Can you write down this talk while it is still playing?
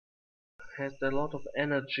has a lot of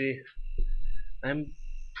energy. I'm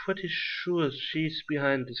pretty sure she's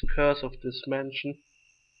behind this curse of this mansion.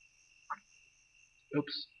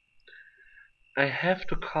 Oops. I have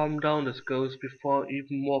to calm down this ghost before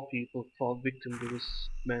even more people fall victim to this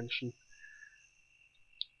mansion.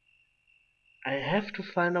 I have to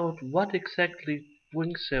find out what exactly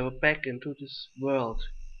brings her back into this world.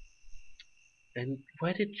 And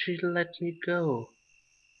why did she let me go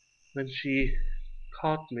when she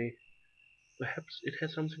caught me? Perhaps it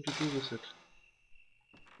has something to do with it.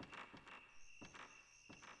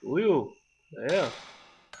 Ooh, there.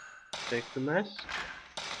 Take the mask.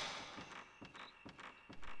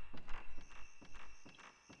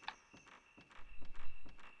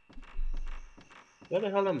 Where the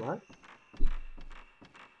hell am I?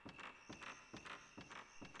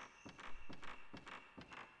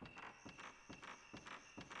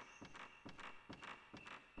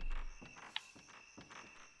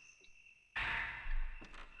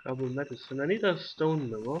 Herbal medicine. I need a stone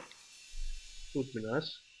mirror. Would be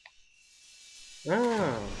nice.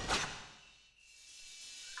 Ah.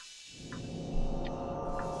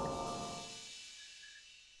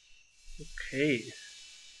 Okay.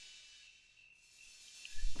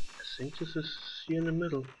 I think this is here in the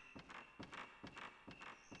middle.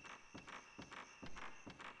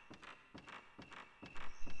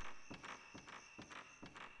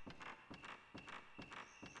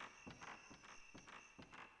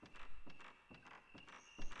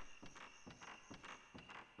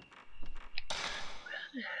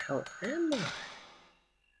 How am I?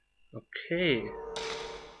 Okay.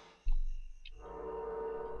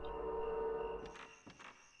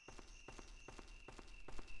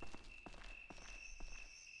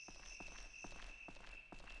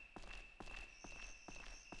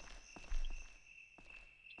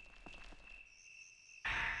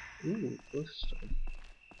 Ooh, wisdom.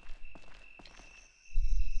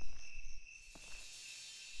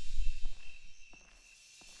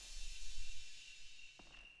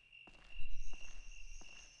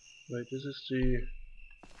 Wait, this is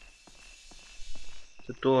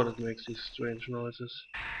the door that makes these strange noises.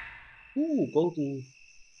 Ooh, golden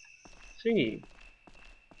thingy.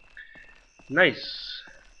 Nice.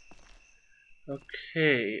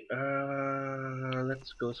 Okay,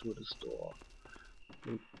 let's go through this door.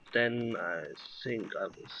 And then I think I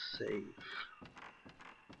will save.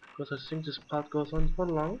 Because I think this part goes on for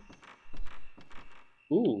long.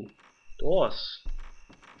 Ooh, doors.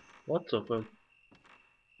 Lots of them.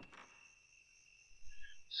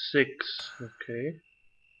 6, okay.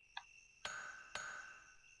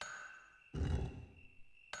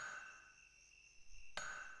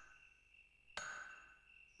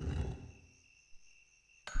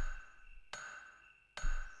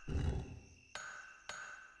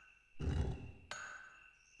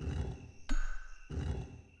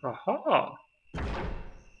 Aha!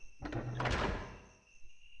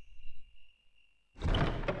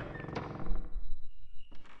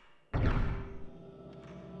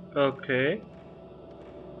 Okay.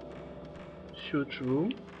 Huge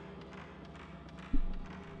room.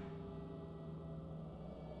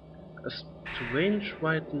 A strange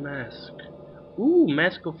white mask. Ooh,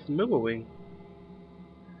 mask of mirroring.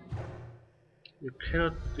 You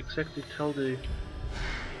cannot exactly tell the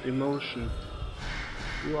emotion.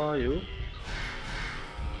 Who are you?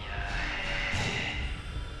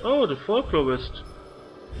 Oh, the folklorist.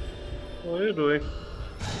 What are you doing?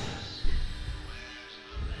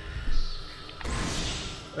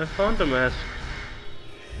 I found the mask.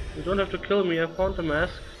 You don't have to kill me, I found the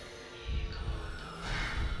mask.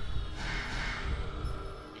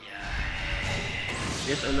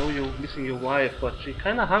 Yes, I know you're missing your wife, but she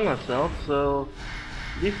kinda hung herself, so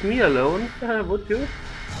leave me alone, would you?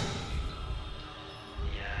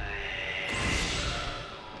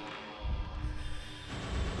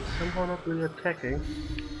 He's somehow not really attacking.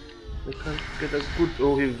 We can't get a good...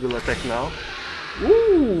 Oh, he will attack now.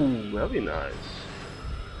 Ooh, very nice.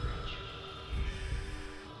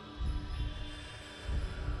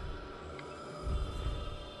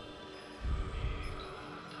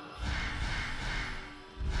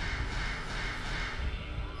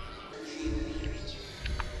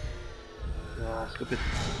 Ah, stupid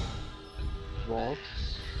walls.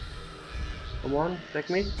 Come on, attack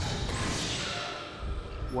me.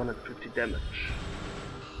 150 damage.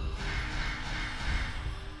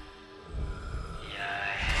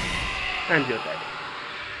 And you're dead.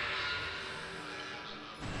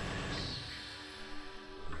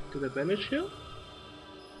 Did I banish you?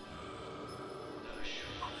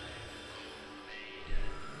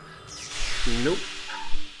 Nope.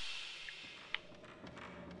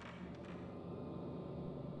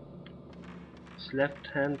 His left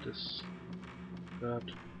hand is got.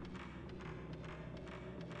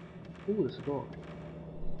 Ooh, there's a door.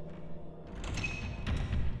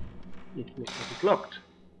 It looks like it's locked.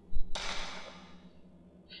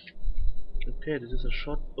 Okay, this is a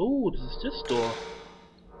shot. Oh, this is this door.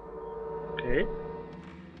 Okay.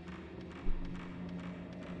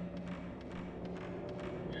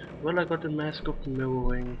 Well, I got the mask of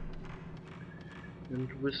mirroring.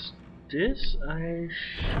 And with this, I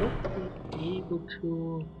should be able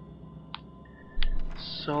to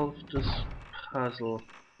solve this puzzle.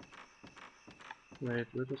 Wait,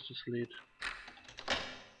 where does this lead?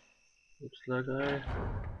 Looks like I...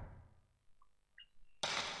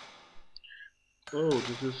 Oh,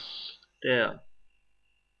 this is there.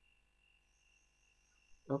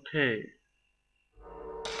 Okay.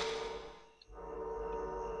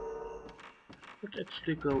 Let's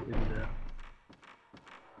actually go in there.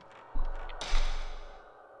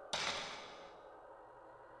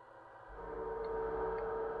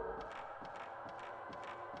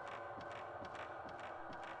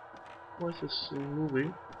 Why is this thing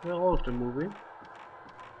moving? Where are all of them moving?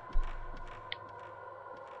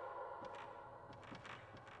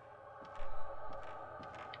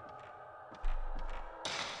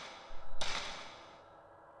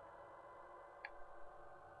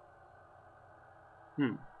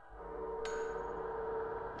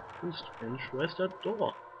 Strange. Where's that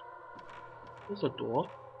door? There's a door.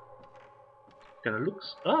 Can I look?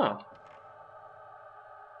 Ah!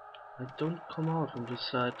 I don't come out from this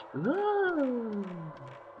side. No!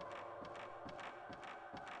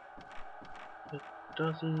 That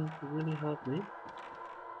doesn't really help me.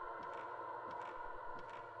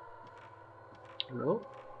 Hello?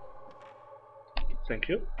 Thank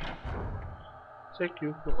you. Thank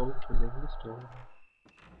you for opening this door.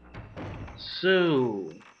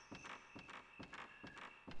 So...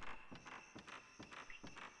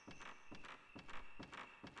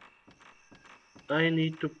 I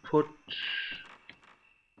need to put...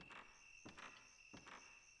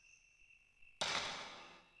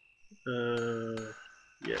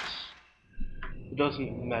 yes. It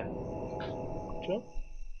doesn't matter.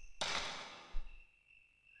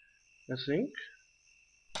 I think.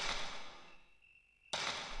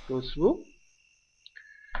 Go through.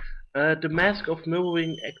 The mask of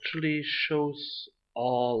mirroring actually shows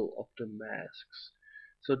all of the masks.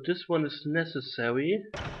 So this one is necessary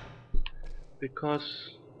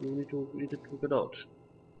because you need to read it to get out.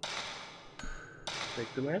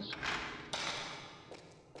 Take the mask.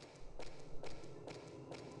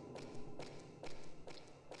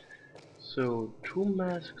 So two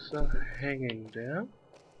masks are hanging there.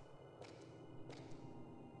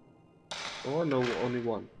 Oh no, only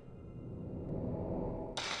one.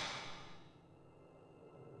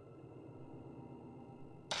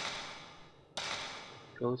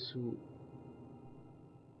 Go through.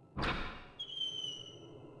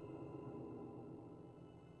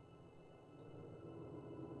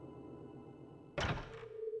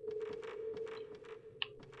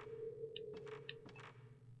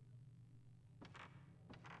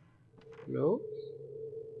 No.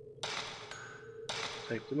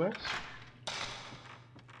 Take the mask.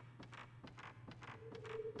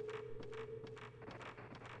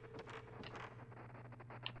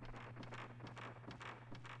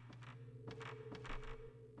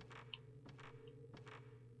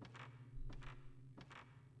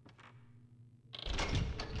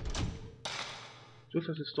 Looks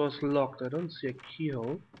like this door is locked. I don't see a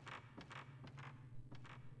keyhole.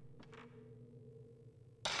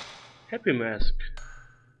 Happy mask.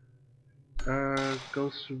 Go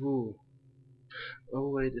through. Oh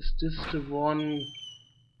wait, is this the one?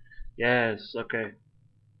 Yes, okay.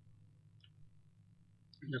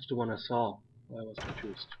 That's the one I saw. I was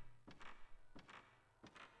confused.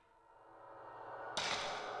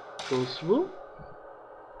 Go through.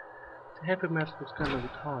 The happy mask was kind of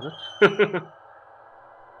retarded.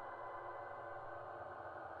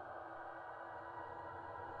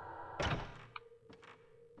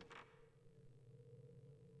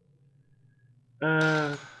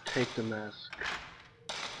 Take the mask.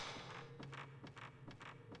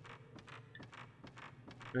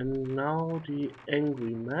 And now the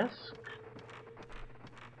angry mask,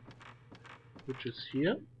 which is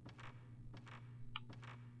here.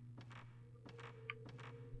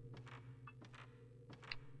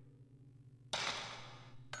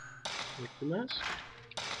 Take the mask.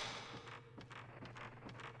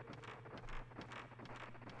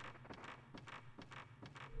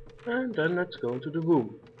 And then let's go to the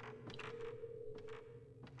room.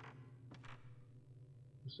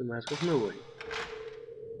 It's the mask of mirroring.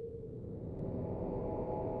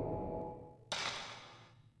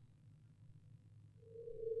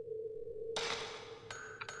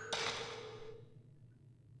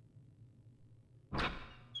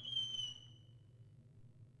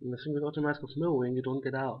 And I think without the Mask of Knowing you don't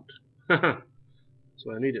get out.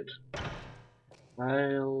 So I need it.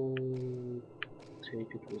 I'll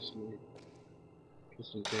take it with me,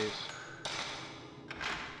 just in case.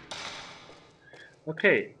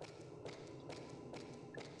 Okay.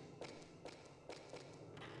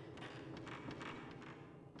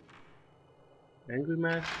 Angry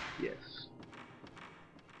Mask? Yes.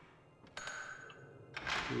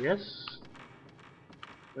 Yes.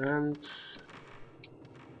 And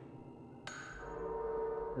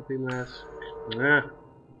Happy Mask. Nah.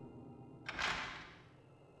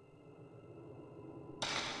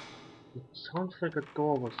 It sounds like a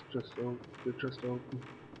door was just open.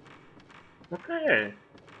 Okay.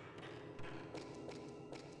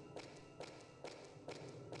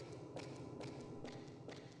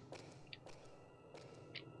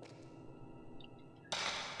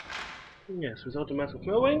 Yes, without the Mask of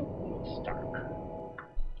Knowing, you're stuck.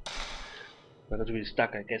 But not really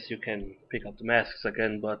stuck, I guess you can pick up the masks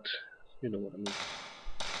again, but you know what I mean.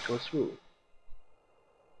 Go through.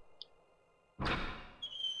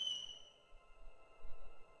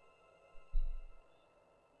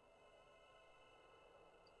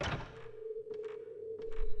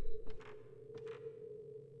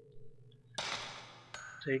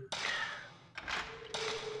 Take.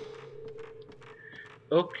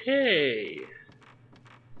 Okay.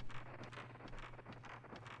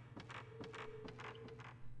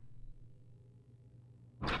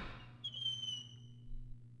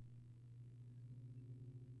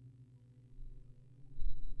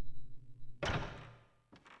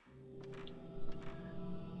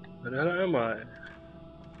 Where the hell am I?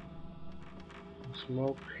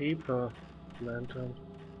 Small paper lantern.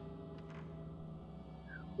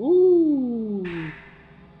 Ooh!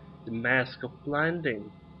 The Mask of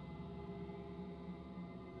Blinding.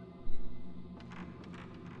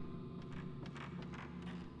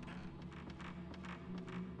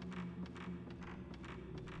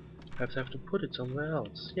 Perhaps I have to put it somewhere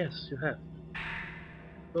else. Yes, you have.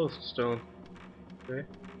 Ghost stone. Okay.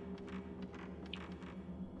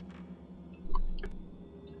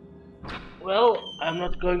 Well, I'm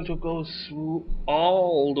not going to go through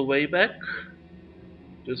all the way back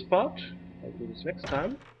this part. I'll do this next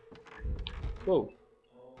time. Whoa.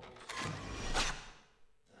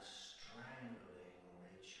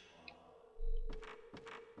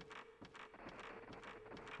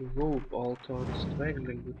 To rope altar the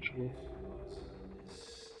strangling ritual.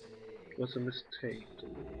 It was a mistake to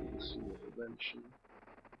use your invention.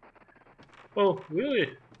 Oh, really?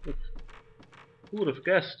 Who would have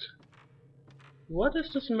guessed? What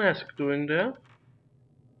is this mask doing there?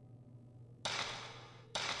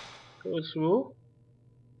 Go through.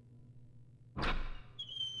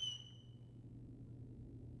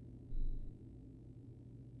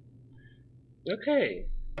 Okay.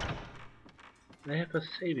 I have a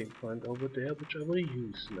saving point over there which I will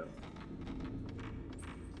use now.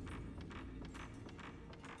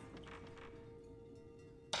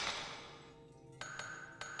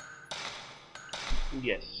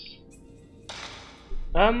 Yes.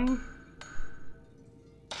 I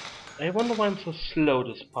wonder why I'm so slow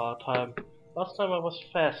this part time. Last time I was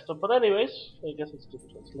faster, but anyways, I guess it's the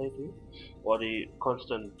translating. Or the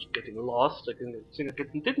constant getting lost. I think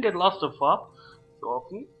I didn't get lost so far, so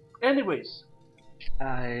often. Anyways,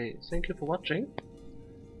 I thank you for watching.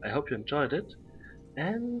 I hope you enjoyed it.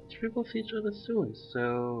 And we will see each other soon,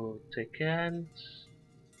 so take care and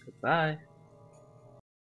goodbye.